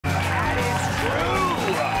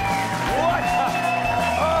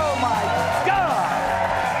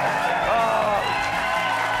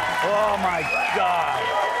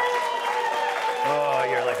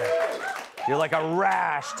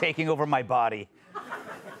rash taking over my body.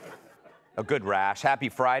 A good rash. Happy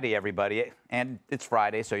Friday, everybody. And it's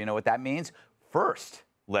Friday, so you know what that means. First,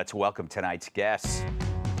 let's welcome tonight's guests.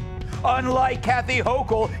 Unlike Kathy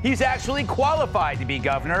Hochul, he's actually qualified to be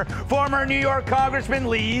governor. Former New York Congressman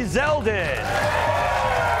Lee Zeldin.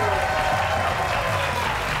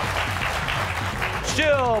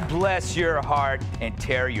 She'll bless your heart and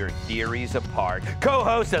tear your theories apart.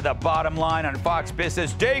 Co-host of The Bottom Line on Fox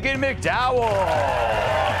Business, Dagan McDowell.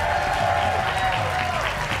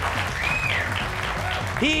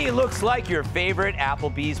 He looks like your favorite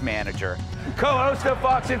Applebee's manager. Co-host of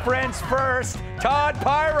Fox and Friends First, Todd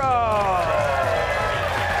Pyro.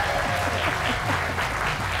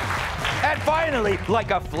 And finally,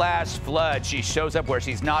 like a flash flood, she shows up where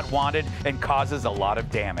she's not wanted and causes a lot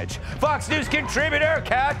of damage. Fox News contributor,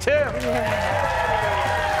 Kat Timm.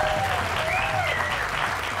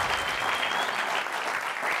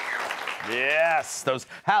 Yes, those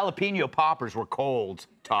jalapeno poppers were cold,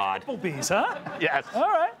 Todd. Applebee's, huh? Yes. All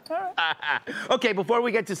right, all right. Okay, before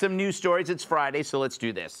we get to some news stories, it's Friday, so let's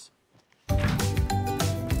do this.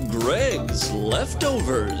 Greg's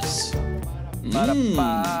Leftovers.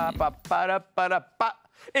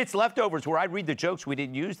 It's Leftovers, where I read the jokes we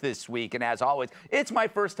didn't use this week, and as always, it's my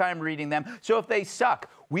first time reading them, so if they suck,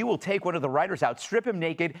 we will take one of the writers out, strip him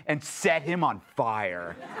naked, and set him on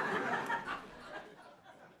fire.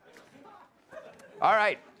 All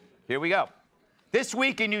right, here we go. This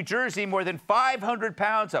week in New Jersey, more than 500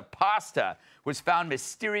 pounds of pasta was found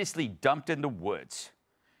mysteriously dumped in the woods.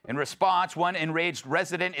 In response, one enraged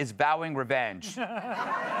resident is vowing revenge.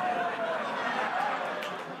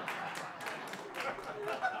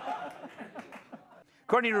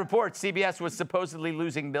 According to reports, CBS was supposedly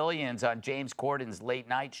losing millions on James Corden's late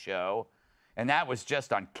night show, and that was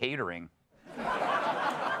just on catering.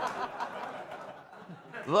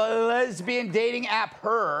 The lesbian dating app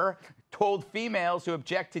Her told females who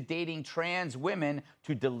object to dating trans women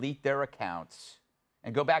to delete their accounts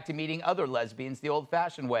and go back to meeting other lesbians the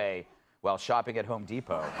old-fashioned way while shopping at Home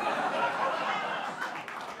Depot.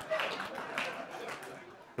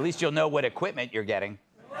 At least you'll know what equipment you're getting.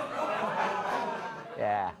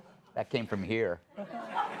 Yeah, that came from here.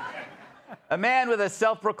 A man with a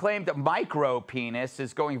self-proclaimed micro-penis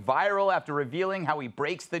is going viral after revealing how he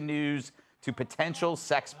breaks the news to potential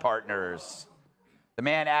sex partners. The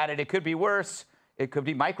man added, "It could be worse. It could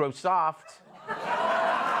be Microsoft."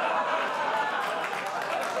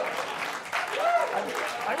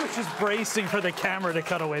 I was just bracing for the camera to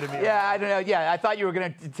cut away to me. Yeah, I don't know. Yeah, I thought you were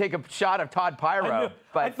going to take a shot of Todd Pyro.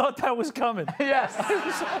 I thought that was coming. Yes.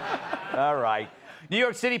 All right. New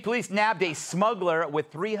York City police nabbed a smuggler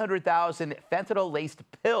with 300,000 fentanyl-laced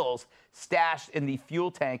pills stashed in the fuel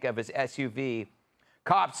tank of his SUV.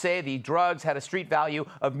 Cops say the drugs had a street value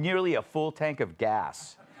of nearly a full tank of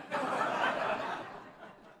gas.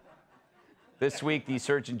 This week, the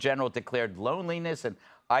Surgeon General declared loneliness and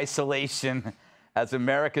isolation as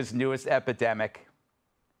America's newest epidemic,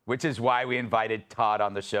 which is why we invited Todd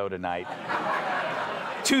on the show tonight.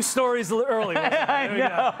 2 stories early. I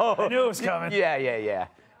know. I knew it was coming. Yeah.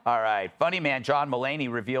 All right. Funny man John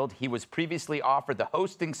Mulaney revealed he was previously offered the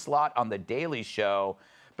hosting slot on The Daily Show,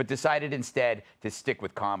 but decided instead to stick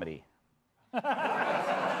with comedy.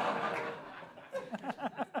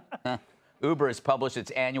 Uber has published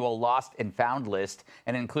its annual Lost and Found list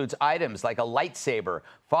and includes items like a lightsaber,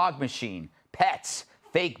 fog machine, pets,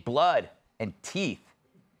 fake blood, and teeth.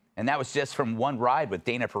 And that was just from one ride with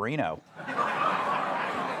Dana Perino.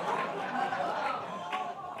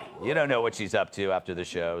 You don't know what she's up to after the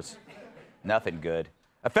shows. Nothing good.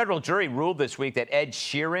 A federal jury ruled this week that Ed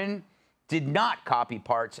Sheeran did not copy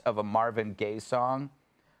parts of a Marvin Gaye song.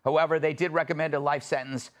 However, they did recommend a life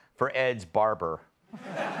sentence for Ed's barber.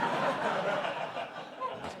 That's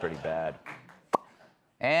pretty bad.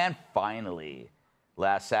 And finally,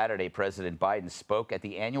 last Saturday, President Biden spoke at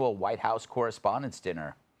the annual White House Correspondents'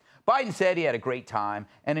 Dinner. Biden said he had a great time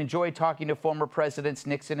and enjoyed talking to former presidents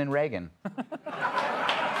Nixon and Reagan.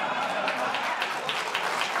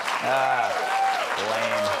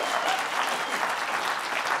 Lame.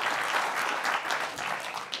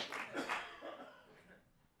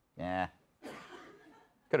 Yeah.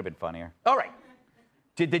 Could have been funnier. All right.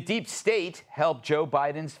 Did the deep state help Joe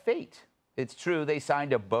Biden's fate? It's true, they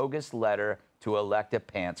signed a bogus letter to elect a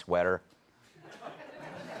pants wetter.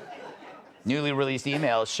 Newly released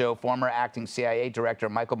emails show former acting CIA Director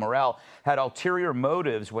Michael Morrell had ulterior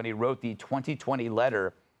motives when he wrote the 2020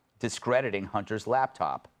 letter discrediting Hunter's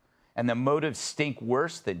laptop. And the motives stink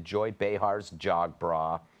worse than Joy Behar's jog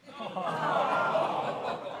bra.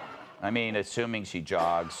 I mean, assuming she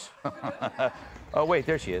jogs. Oh, wait,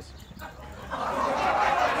 there she is.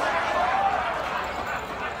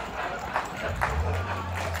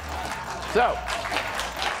 So,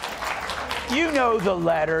 you know the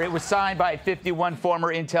letter. It was signed by 51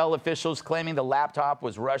 former Intel officials claiming the laptop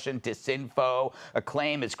was Russian disinfo, a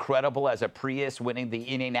claim as credible as a Prius winning the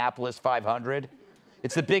Indianapolis 500.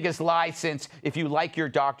 It's the biggest lie since if you like your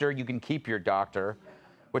doctor, you can keep your doctor,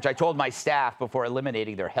 which I told my staff before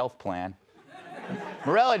eliminating their health plan.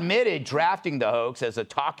 Morell admitted drafting the hoax as a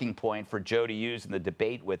talking point for Joe to use in the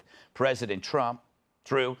debate with President Trump.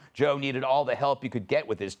 True, Joe needed all the help he could get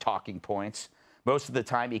with his talking points. Most of the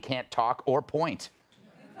time, he can't talk or point.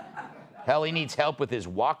 Hell, he needs help with his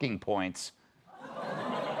walking points.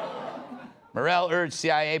 Morell urged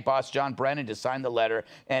CIA boss John Brennan to sign the letter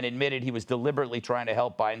and admitted he was deliberately trying to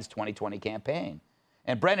help Biden's 2020 campaign.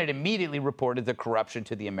 And Brennan immediately reported the corruption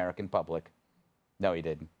to the American public. No, he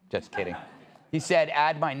didn't. Just kidding. He said,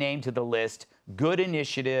 add my name to the list, good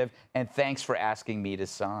initiative, and thanks for asking me to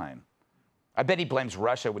sign. I bet he blames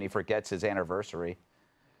Russia when he forgets his anniversary.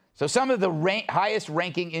 So some of the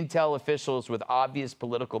highest-ranking Intel officials with obvious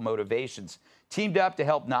political motivations teamed up to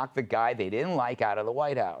help knock the guy they didn't like out of the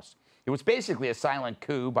White House. It was basically a silent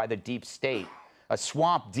coup by the deep state, a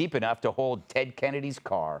swamp deep enough to hold Ted Kennedy's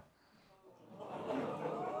car.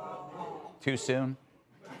 Too soon?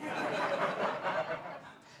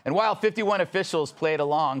 And while 51 officials played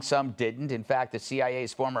along, some didn't. In fact, the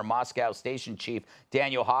CIA's former Moscow station chief,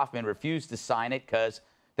 Daniel Hoffman, refused to sign it because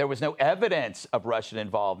there was no evidence of Russian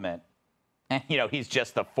involvement. And, you know, he's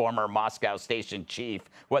just the former Moscow station chief.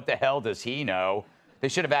 What the hell does he know? They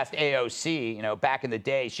should have asked AOC. You know, back in the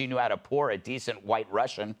day, she knew how to pour a decent white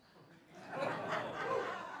Russian.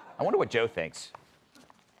 I wonder what Joe thinks.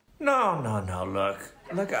 No, look,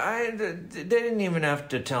 they didn't even have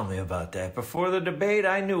to tell me about that. Before the debate,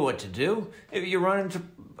 I knew what to do. If you run into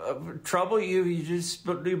trouble,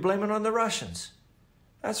 you blame it on the Russians.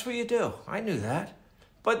 That's what you do. I knew that.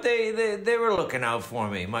 But they were looking out for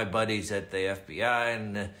me, my buddies at the FBI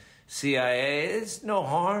and the CIA. It's no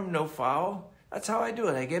harm, no foul. That's how I do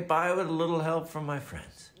it. I get by with a little help from my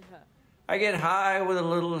friends. I get high with a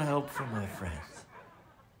little help from my friends.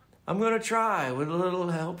 I'm going to try with a little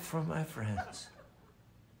help from my friends.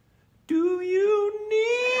 Do you need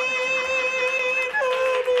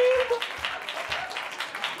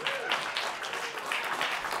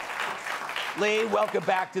Lee, welcome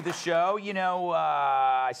back to the show. You know,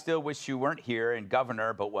 I still wish you weren't here and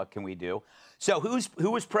governor, but what can we do? So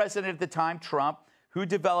who was president at the time? Trump. Who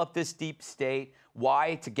developed this deep state?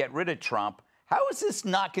 Why? To get rid of Trump. How is this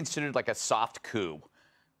not considered like a soft coup?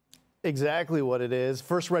 Exactly what it is.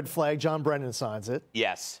 First red flag, John Brennan signs it.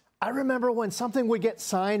 Yes. I remember when something would get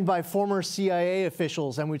signed by former CIA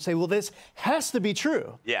officials and we'd say, well, this has to be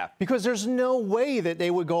true. Yeah. Because there's no way that they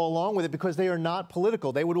would go along with it because they are not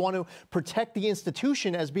political. They would want to protect the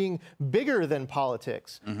institution as being bigger than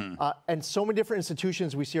politics. And so many different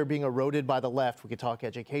institutions we see are being eroded by the left. We could talk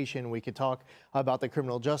education. We could talk about the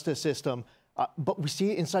criminal justice system. But we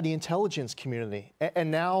see it inside the intelligence community. And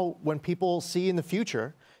now when people see in the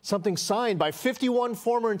future something signed by 51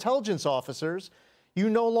 former intelligence officers, you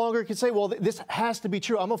no longer can say, well, this has to be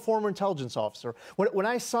true. I'm a former intelligence officer. When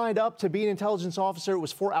I signed up to be an intelligence officer, it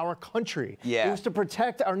was for our country. Yeah. It was to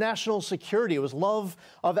protect our national security. It was love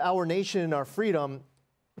of our nation and our freedom.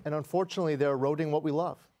 And unfortunately, they're eroding what we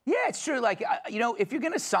love. Yeah, it's true. Like, you know, if you're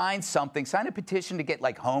going to sign something, sign a petition to get,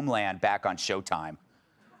 like, Homeland back on Showtime.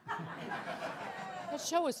 That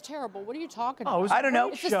show was terrible. What are you talking Oh, it about? was I don't know.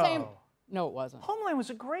 It's the same. No, it wasn't. Homeland was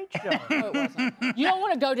a great show. No, it wasn't. You don't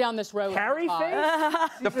want to go down this road. Carrie Five. face?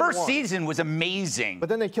 The first season was amazing. But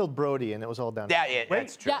then they killed Brody, and it was all down. Yeah,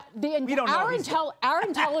 that's true. Yeah, We don't know our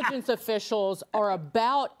intelligence officials are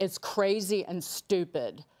about as crazy and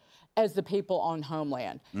stupid as the people on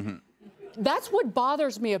Homeland. That's what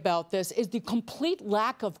bothers me about this is the complete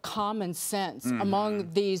lack of common sense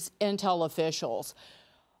among these intel officials.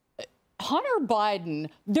 Hunter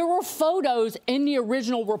Biden, there were photos in the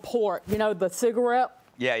original report, you know, the cigarette.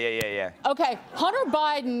 Yeah. Okay, Hunter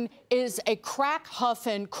Biden is a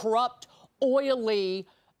crack-huffing, corrupt, oily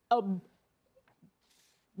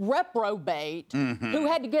reprobate who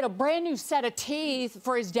had to get a brand new set of teeth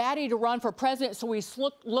for his daddy to run for president so he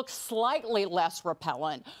looks slightly less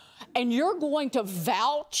repellent. And you're going to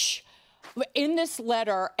vouch in this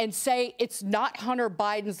letter and say it's not Hunter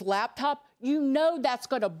Biden's laptop? You know that's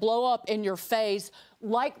going to blow up in your face,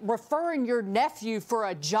 like referring your nephew for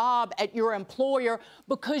a job at your employer,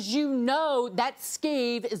 because you know that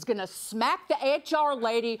skeeve is going to smack the HR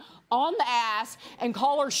lady on the ass and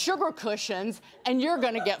call her sugar cushions, and you're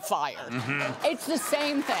going to get fired. It's the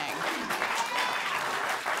same thing.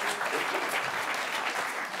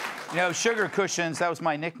 You know, sugar cushions, that was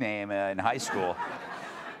my nickname in high school.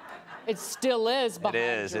 It still is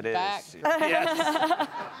behind your back. Yes.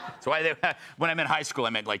 That's why when I'm in high school, I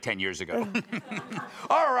meant like 10 years ago.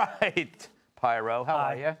 All right, Pyro, how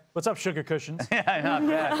are you? What's up, Sugar Cushions? Yeah, not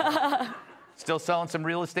bad. Still selling some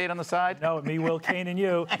real estate on the side? No, me, Will, Kane, and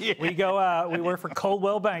you. Yeah. We go. We work for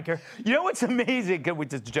Coldwell Banker. You know what's amazing? With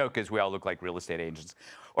this joke is we all look like real estate agents,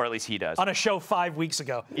 or at least he does. On a show 5 weeks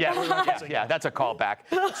ago. Yeah, that's a callback.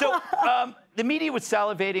 So the media was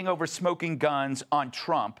salivating over smoking guns on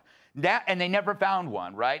Trump, and they never found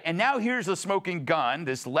one, right? And now here's the smoking gun,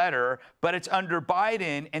 this letter, but it's under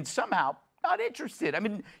Biden, and somehow not interested. I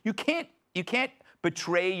mean, you can't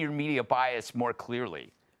betray your media bias more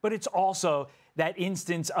clearly. But it's also that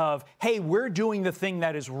instance of, hey, we're doing the thing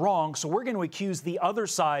that is wrong, so we're going to accuse the other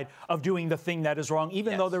side of doing the thing that is wrong,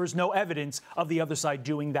 even though there is no evidence of the other side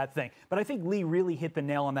doing that thing. But I think Lee really hit the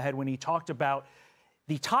nail on the head when he talked about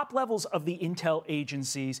the top levels of the intel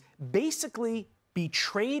agencies basically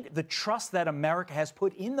betrayed the trust that America has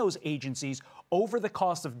put in those agencies over the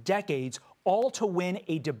course of decades, all to win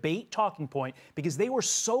a debate talking point, because they were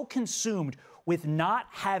so consumed with not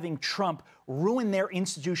having Trump ruin their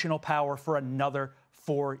institutional power for another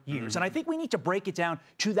 4 years. And I think we need to break it down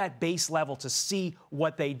to that base level to see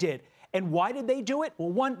what they did. And why did they do it?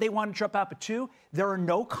 Well, one, they wanted Trump out, but two, there are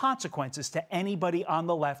no consequences to anybody on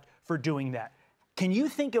the left for doing that. Can you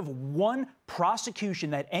think of one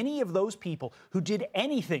prosecution that any of those people who did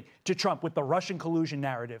anything to Trump with the Russian collusion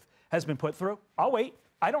narrative has been put through? I'll wait.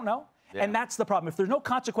 I don't know. Yeah. And that's the problem. If there's no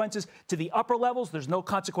consequences to the upper levels, there's no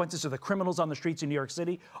consequences to the criminals on the streets in New York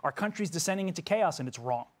City, our country's descending into chaos, and it's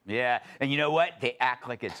wrong. Yeah, and you know what? They act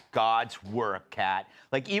like it's God's work, Kat.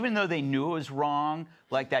 Like, even though they knew it was wrong,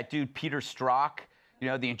 like that dude Peter Strzok, you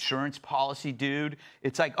know, the insurance policy dude,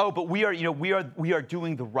 it's like, oh, but we are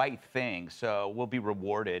doing the right thing, so we'll be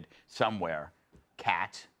rewarded somewhere.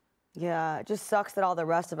 Kat. Yeah, it just sucks that all the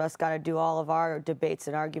rest of us got to do all of our debates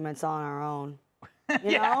and arguments on our own.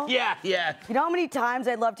 You know? Yeah. You know how many times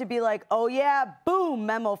I'd love to be like, oh, yeah, boom,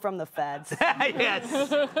 memo from the feds. Yes.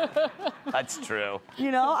 That's true.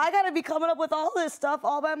 You know, I got to be coming up with all this stuff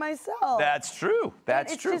all by myself. That's true.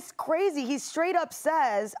 That's true. It's just crazy. He straight up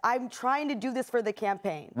says, I'm trying to do this for the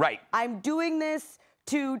campaign. Right. I'm doing this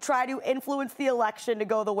to try to influence the election to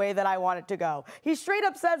go the way that I want it to go. He straight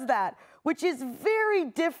up says that, which is very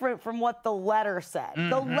different from what the letter said.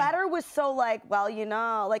 The letter was so like, well, you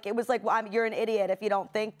know, like it was like, well, you're an idiot if you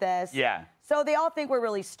don't think this. Yeah. So they all think we're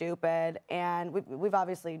really stupid, and we've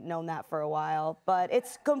obviously known that for a while, but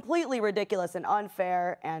it's completely ridiculous and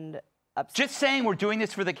unfair and upsetting. Just saying we're doing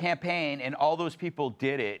this for the campaign and all those people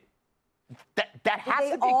did it, that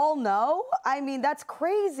has to be... They all know? I mean, that's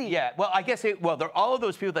crazy. Yeah, well, I guess, all of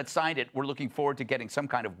those people that signed it were looking forward to getting some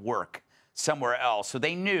kind of work somewhere else. So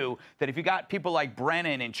they knew that if you got people like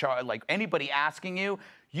Brennan in charge, like anybody asking you,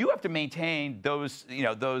 you have to maintain those,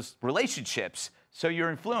 those relationships. So your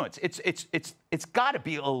influence, it's got to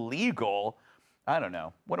be illegal. I don't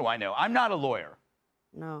know. What do I know? I'm not a lawyer.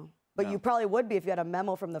 No, but you probably would be if you had a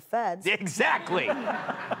memo from the feds. Exactly.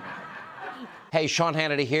 Hey, Sean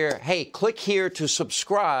Hannity here. Hey, click here to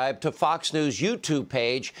subscribe to Fox News YouTube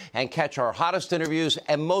page and catch our hottest interviews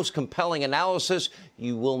and most compelling analysis.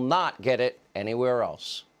 You will not get it anywhere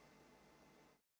else.